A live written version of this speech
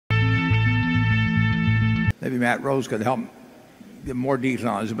maybe Matt Rose could help give more detail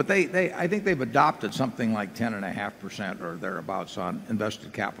on this, but I think they've adopted something like 10.5% or thereabouts on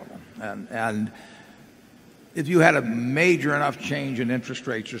invested capital. And if you had a major enough change in interest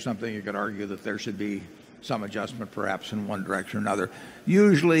rates or something, you could argue that there should be some adjustment perhaps in one direction or another.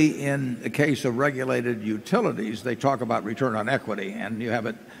 Usually in the case of regulated utilities, they talk about return on equity, and you have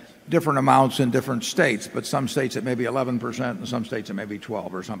it different amounts in different states, but some states it may be 11% and some states it may be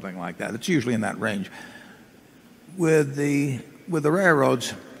 12 or something like that. It's usually in that range. With the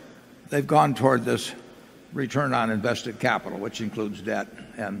railroads, they've gone toward this return on invested capital, which includes debt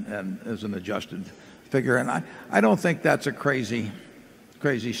and is an adjusted figure. And I don't think that's a crazy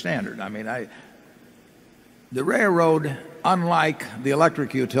standard. I mean, the railroad, unlike the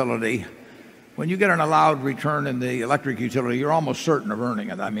electric utility, when you get an allowed return in the electric utility, you're almost certain of earning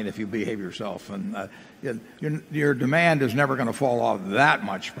it. I mean, if you behave yourself, and your demand is never going to fall off that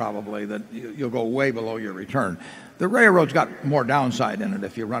much, probably, that you'll go way below your return. The railroad's got more downside in it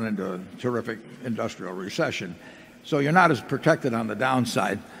if you run into a terrific industrial recession. So you're not as protected on the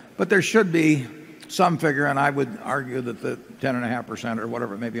downside. But there should be some figure, and I would argue that the 10.5% or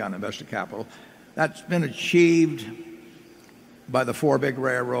whatever it may be on invested capital, that's been achieved by the four big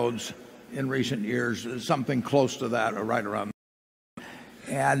railroads in recent years, something close to that or right around.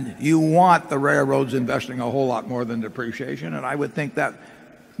 And you want the railroads investing a whole lot more than depreciation, and I would think that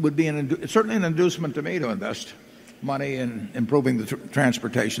would be certainly an inducement to me to invest money in improving the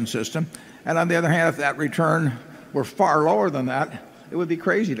transportation system. And on the other hand, if that return were far lower than that, it would be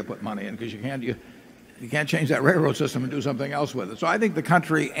crazy to put money in, because you can't change that railroad system and do something else with it. So I think the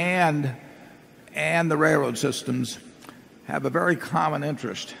country and the railroad systems have a very common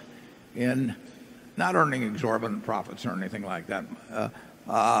interest in not earning exorbitant profits or anything like that,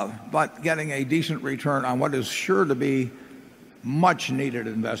 but getting a decent return on what is sure to be much needed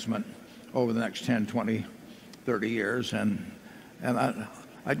investment over the next 10, 20, 30 years. And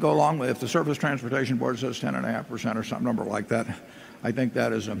I'd go along with, if the Surface Transportation Board says 10.5% or some number like that, I think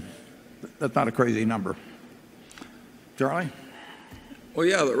that's not a crazy number. Charlie? Well,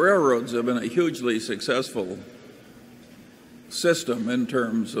 yeah, the railroads have been a hugely successful system in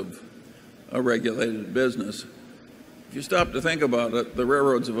terms of a regulated business. If you stop to think about it, the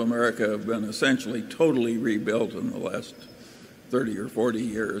railroads of America have been essentially totally rebuilt in the last 30 or 40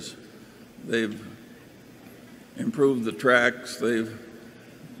 years. They've improved the tracks, they've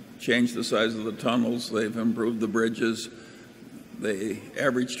changed the size of the tunnels, they've improved the bridges. The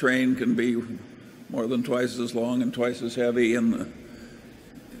average train can be more than twice as long and twice as heavy, and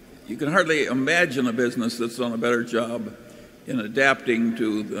you can hardly imagine a business that's done a better job in adapting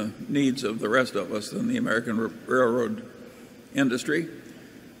to the needs of the rest of us than the American railroad industry.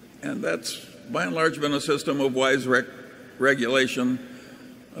 And that's by and large been a system of wise regulation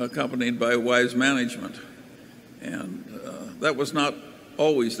accompanied by wise management. And that was not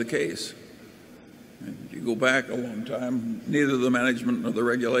always the case. And you go back a long time, neither the management nor the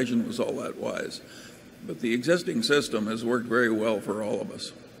regulation was all that wise. But the existing system has worked very well for all of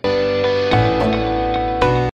us.